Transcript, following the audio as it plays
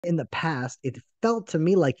In the past, it felt to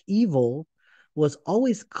me like evil was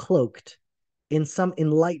always cloaked in some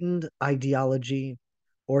enlightened ideology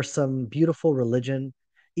or some beautiful religion.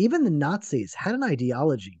 Even the Nazis had an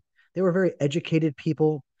ideology. They were very educated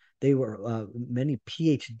people. They were many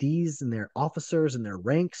PhDs in their officers and their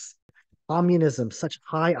ranks. Communism, such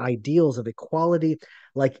high ideals of equality.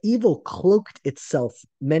 Like evil cloaked itself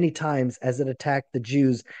many times as it attacked the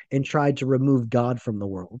Jews and tried to remove God from the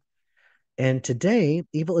world. And today,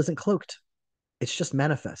 evil isn't cloaked, it's just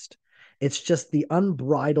manifest. It's just the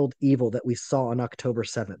unbridled evil that we saw on October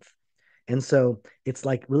 7th. And so it's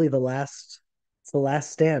like really it's the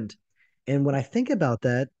last stand. And when I think about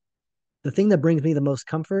that, the thing that brings me the most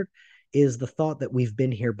comfort is the thought that we've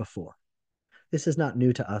been here before. This is not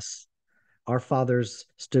new to us. Our fathers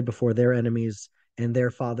stood before their enemies, and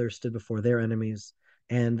their fathers stood before their enemies.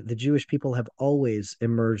 And the Jewish people have always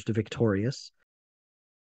emerged victorious.